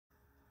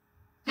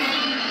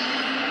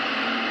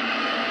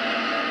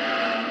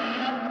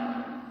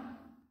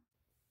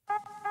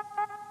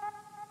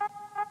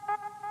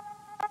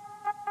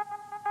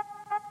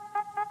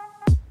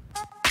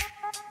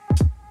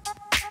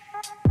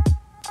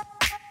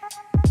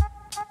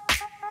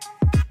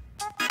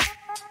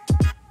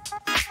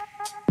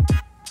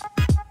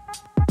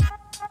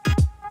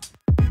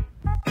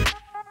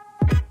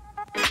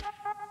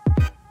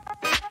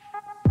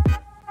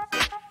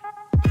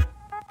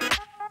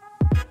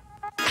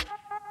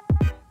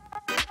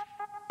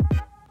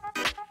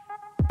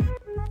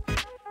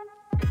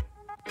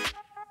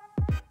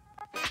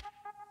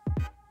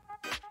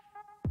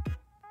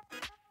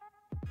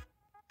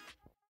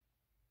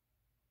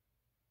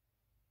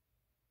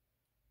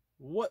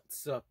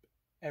What's up,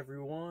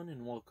 everyone,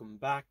 and welcome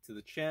back to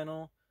the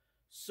channel.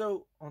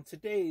 So on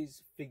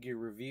today's figure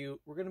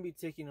review, we're going to be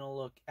taking a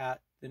look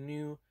at the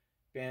new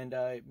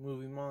Bandai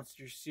Movie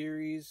Monster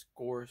series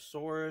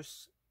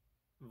Gorosaurus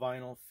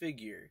vinyl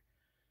figure.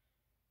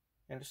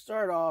 And to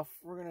start off,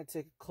 we're going to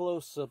take a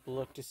close-up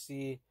look to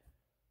see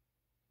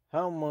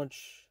how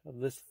much of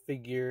this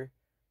figure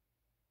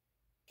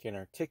can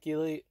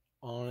articulate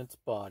on its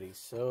body.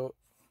 So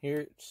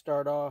here, to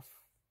start off,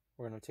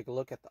 we're going to take a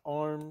look at the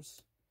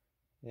arms.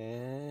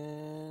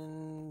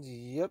 And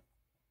yep,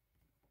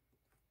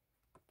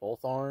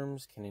 both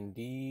arms can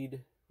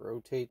indeed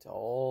rotate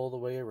all the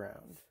way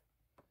around.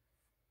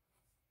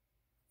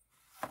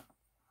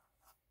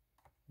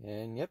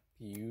 And yep,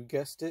 you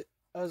guessed it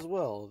as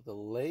well. The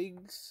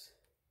legs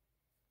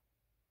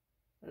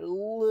are a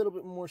little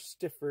bit more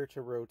stiffer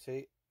to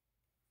rotate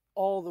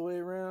all the way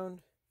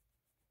around.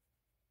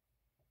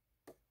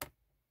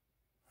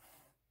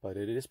 But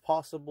it is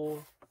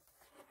possible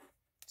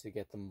to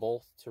get them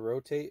both to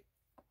rotate.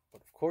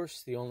 But of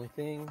course, the only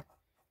thing,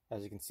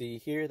 as you can see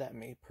here, that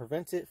may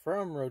prevent it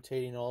from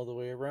rotating all the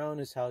way around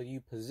is how you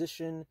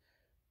position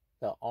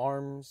the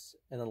arms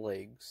and the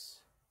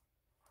legs.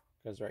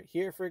 Because right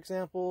here, for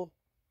example,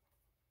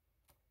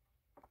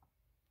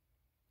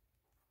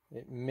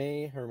 it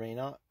may or may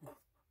not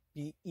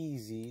be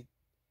easy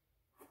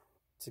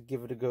to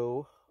give it a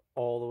go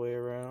all the way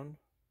around.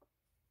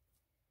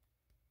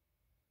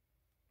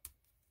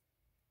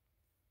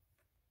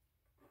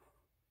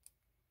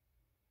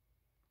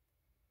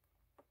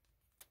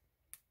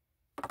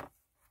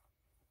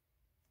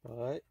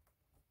 But,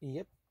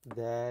 yep,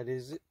 that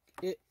is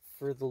it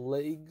for the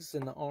legs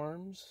and the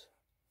arms.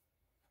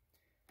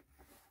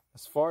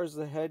 As far as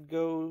the head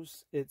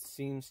goes, it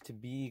seems to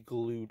be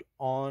glued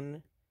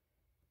on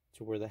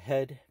to where the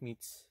head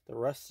meets the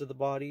rest of the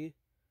body.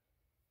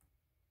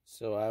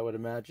 So I would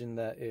imagine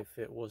that if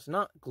it was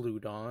not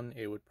glued on,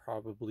 it would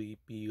probably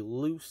be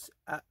loose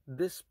at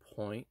this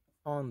point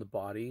on the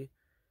body.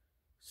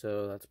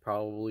 So that's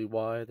probably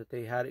why that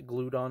they had it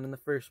glued on in the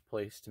first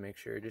place, to make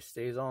sure it just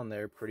stays on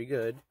there pretty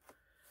good.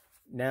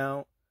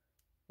 Now,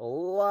 the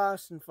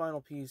last and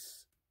final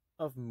piece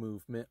of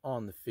movement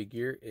on the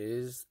figure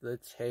is the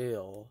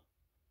tail.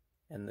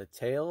 And the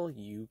tail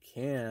you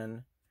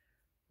can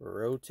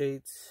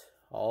rotate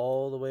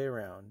all the way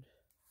around.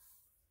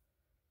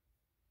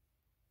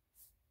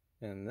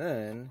 And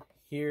then,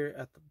 here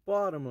at the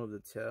bottom of the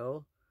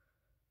tail,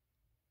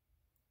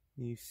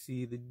 you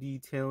see the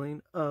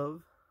detailing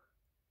of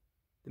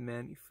the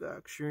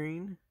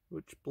manufacturing,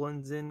 which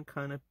blends in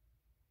kind of,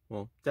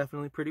 well,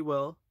 definitely pretty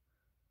well.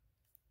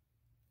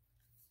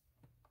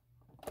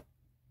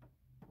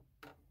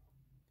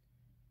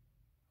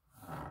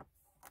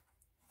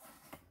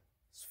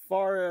 As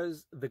far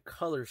as the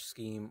color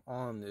scheme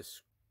on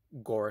this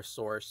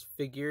Gorosaurus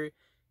figure,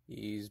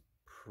 he's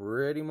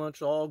pretty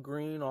much all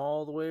green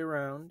all the way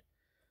around.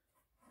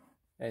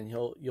 And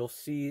you'll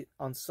see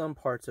on some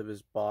parts of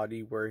his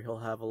body where he'll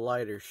have a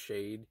lighter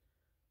shade.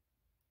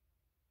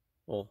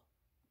 Well,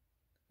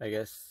 I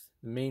guess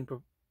the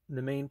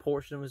main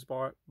portion of his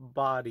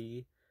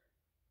body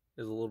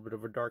is a little bit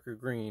of a darker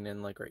green,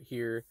 and like right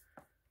here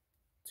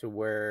to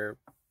where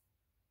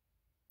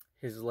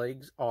his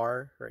legs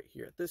are right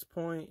here at this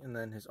point, and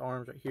then his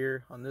arms right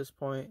here on this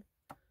point.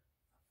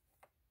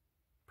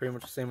 Pretty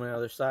much the same on the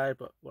other side,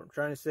 but what I'm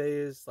trying to say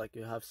is, like,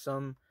 you have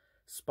some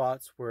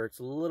spots where it's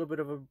a little bit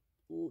of a,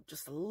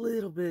 just a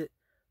little bit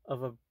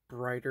of a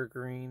brighter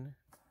green.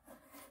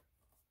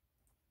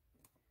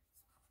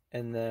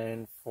 And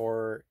then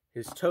for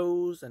his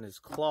toes and his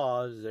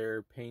claws,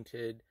 they're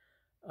painted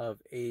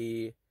of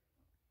a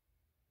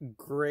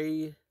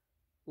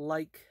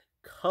gray-like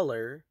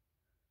color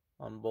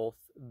on both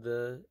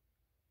the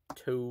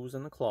toes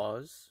and the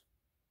claws.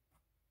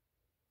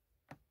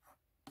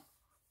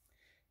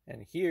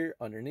 And here,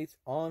 underneath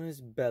on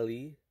his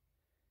belly,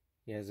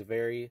 he has a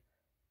very,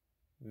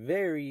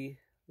 very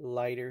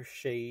lighter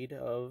shade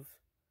of,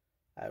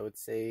 I would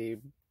say,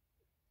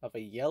 of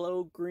a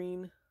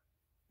yellow-green,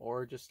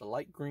 or just a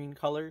light green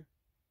color,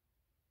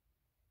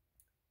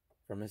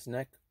 from his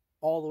neck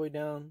all the way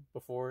down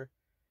before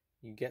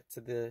you get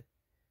to the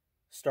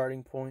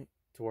starting point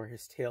to where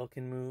his tail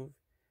can move.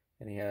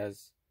 And he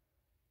has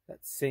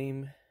that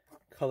same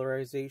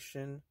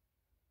colorization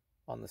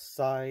on the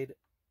side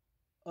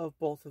of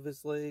both of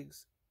his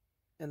legs,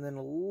 and then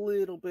a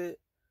little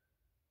bit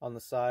on the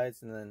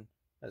sides. And then,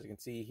 as you can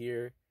see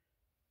here,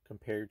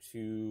 compared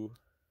to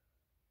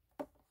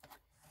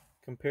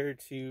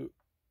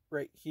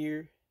right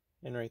here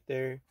and right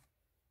there,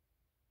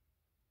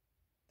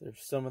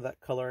 there's some of that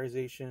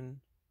colorization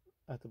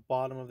at the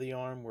bottom of the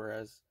arm,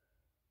 whereas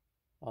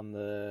on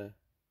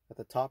at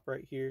the top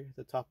right here,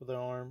 the top of the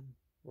arm,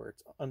 where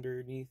it's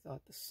underneath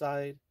at the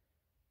side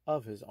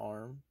of his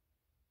arm.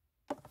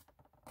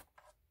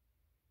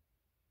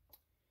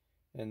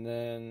 And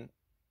then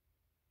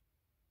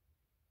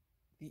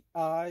the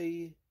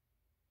eye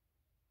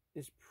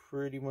is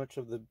pretty much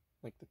of the,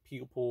 like, the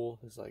pupil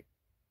is like,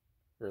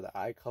 or the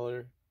eye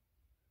color.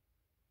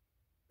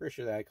 Pretty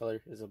sure the eye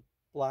color is a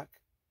black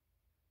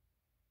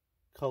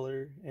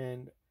color,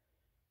 and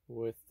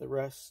with the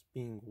rest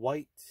being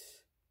white.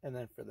 And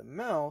then for the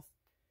mouth,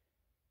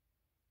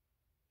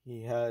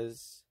 he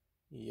has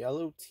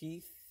yellow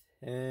teeth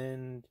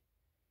and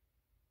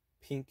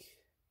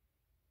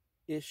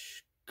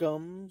pink-ish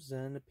gums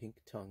and a pink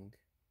tongue.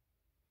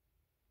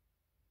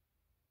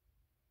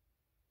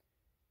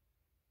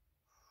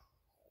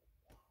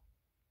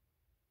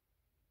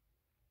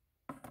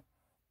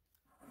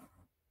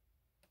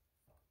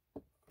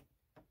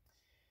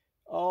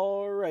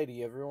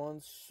 Alrighty,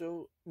 everyone.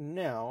 So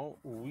now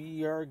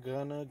we are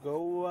gonna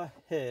go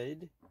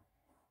ahead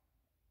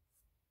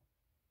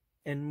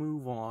and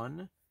move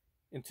on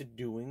into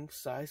doing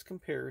size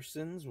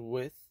comparisons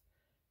with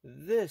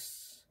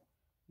this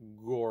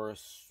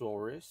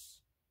Gorosaurus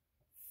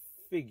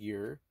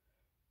figure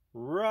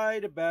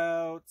right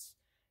about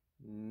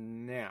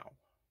now.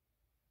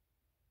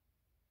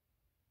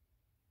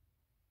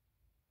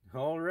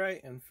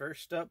 Alright, and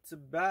first up to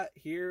bat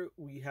here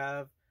we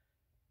have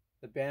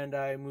the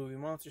Bandai Movie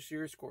Monster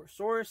Series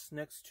Gorosaurus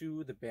next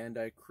to the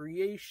Bandai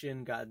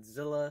Creation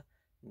Godzilla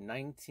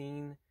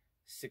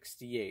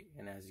 1968.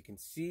 And as you can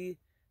see,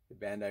 the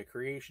Bandai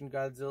Creation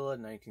Godzilla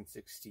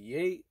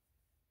 1968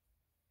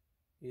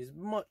 is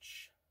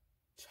much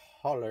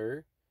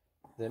taller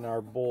than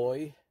our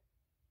boy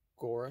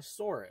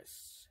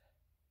Gorosaurus.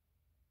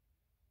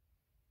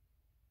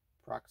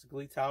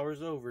 Practically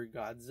towers over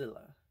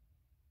Godzilla.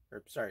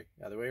 Or, sorry,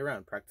 the other way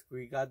around.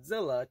 Practically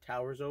Godzilla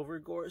towers over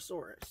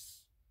Gorosaurus.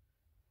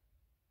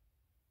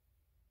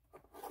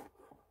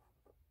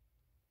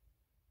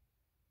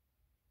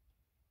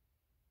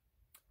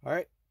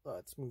 Alright,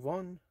 let's move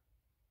on.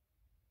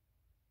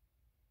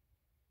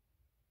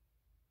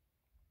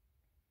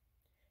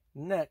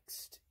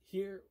 Next,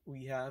 here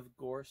we have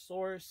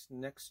Gorosaurus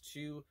next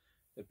to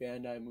the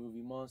Bandai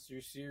Movie Monster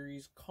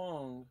Series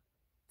Kong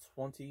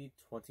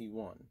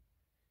 2021.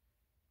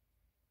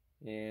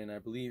 And I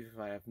believe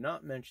I have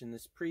not mentioned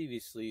this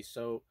previously,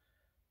 so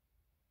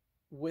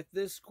with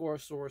this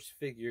Gorosaurus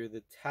figure,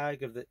 the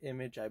tag of the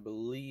image, I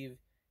believe,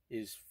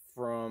 is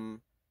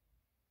from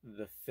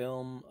the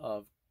film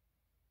of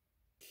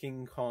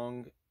King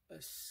Kong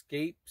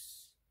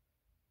Escapes,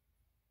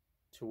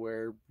 to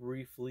where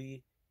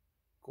briefly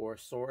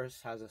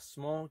Gorosaurus has a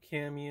small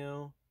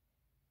cameo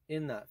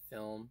in that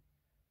film.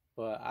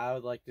 But I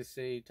would like to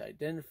say, to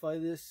identify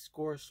this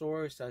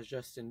Gorosaurus as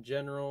just in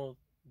general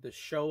the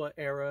Showa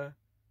era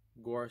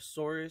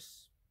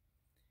Gorosaurus.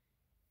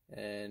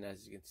 And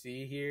as you can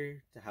see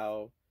here, to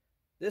how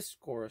this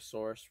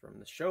Gorosaurus from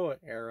the Showa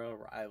era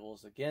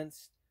rivals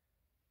against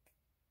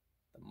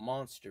the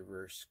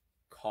MonsterVerse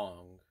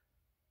Kong.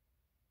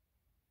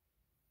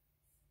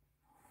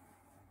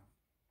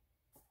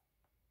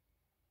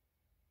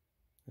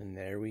 And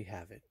there we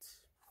have it.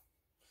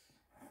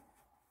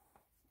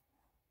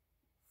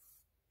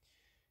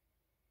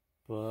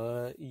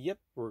 But yep,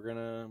 we're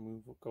gonna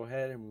go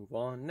ahead and move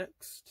on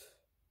next.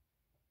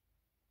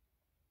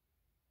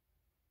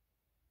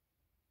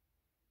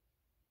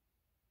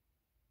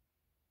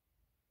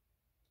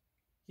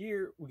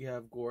 Here we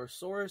have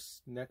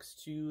Gorosaurus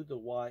next to the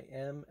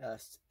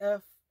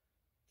Y-MSF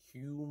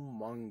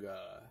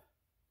Kumonga.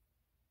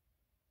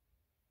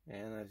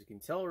 And as you can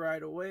tell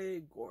right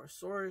away,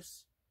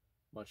 Gorosaurus,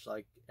 much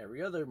like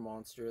every other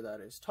monster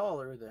that is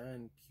taller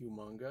than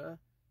Kumonga,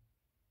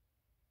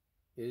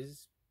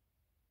 is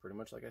pretty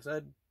much, like I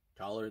said,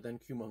 taller than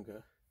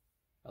Kumonga.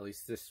 At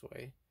least this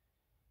way.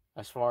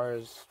 As far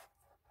as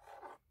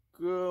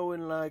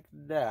going like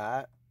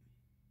that,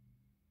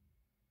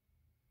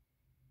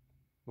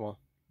 well,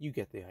 you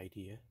get the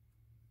idea.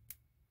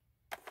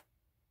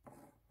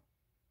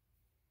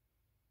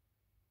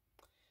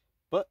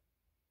 But,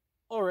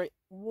 alright,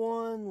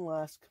 one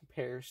last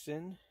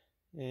comparison.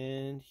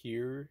 And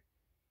here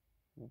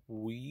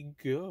we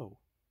go.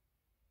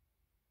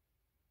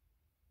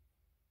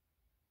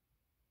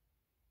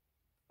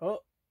 Oh,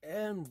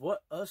 and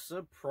what a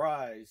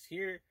surprise.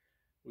 Here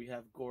we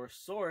have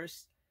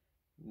Gorosaurus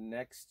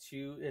next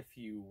to, if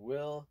you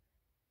will,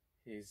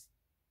 his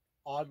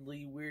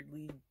oddly,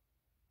 weirdly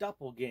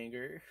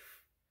doppelganger.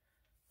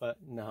 But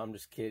no, I'm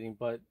just kidding.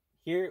 But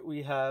here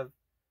we have,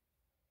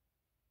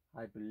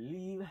 I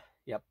believe,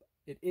 yep,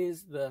 it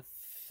is the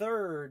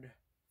third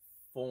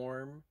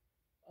form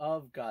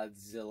of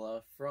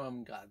Godzilla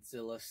from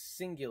Godzilla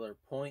Singular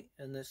Point,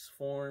 and this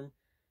form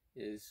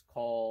is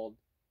called,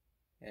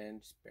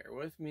 and just bear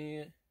with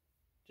me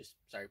if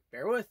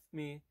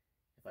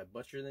I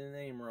butcher the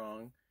name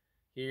wrong.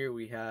 Here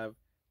we have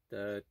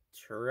the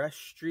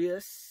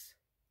Terrestris,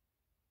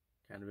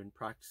 kind of been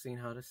practicing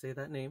how to say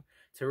that name,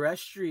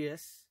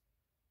 Terrestris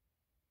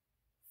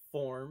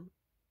form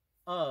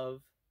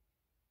of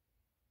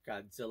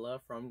Godzilla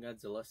from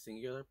Godzilla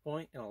Singular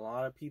Point, and a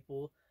lot of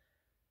people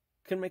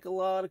can make a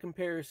lot of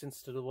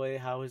comparisons to the way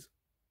how his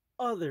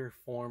other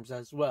forms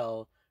as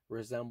well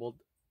resembled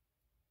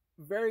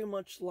very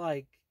much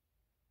like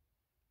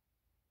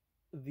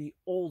the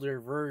older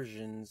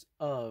versions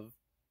of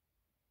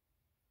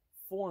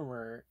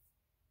former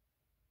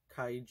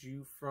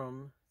kaiju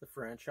from the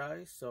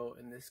franchise. So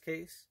in this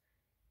case,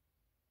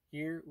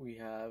 here we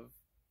have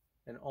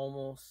an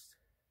almost,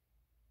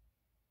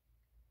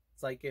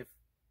 it's like if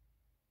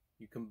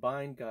you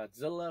combine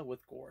Godzilla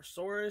with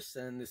Gorosaurus,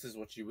 and this is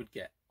what you would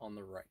get on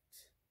the right.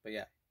 But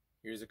yeah,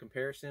 here's a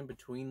comparison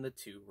between the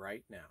two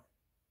right now.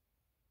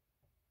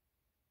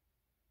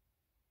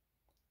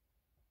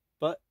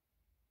 But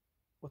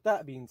with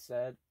that being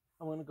said,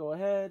 I'm going to go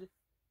ahead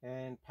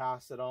and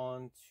pass it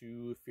on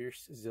to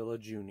Fiercezilla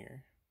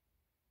Jr.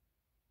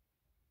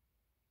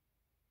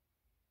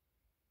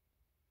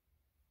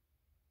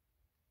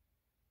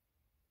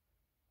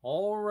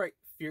 Alright,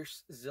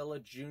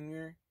 Fiercezilla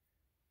Jr.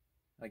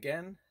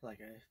 Again, like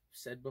I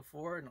said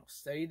before, and I'll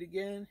say it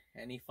again,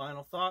 any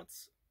final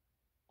thoughts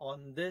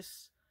on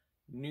this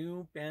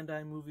new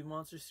Bandai Movie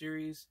Monster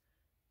Series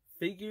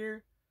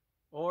figure?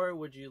 Or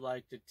would you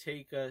like to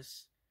take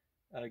us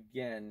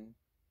again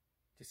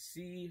to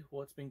see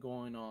what's been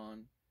going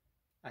on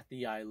at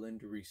the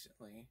island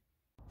recently?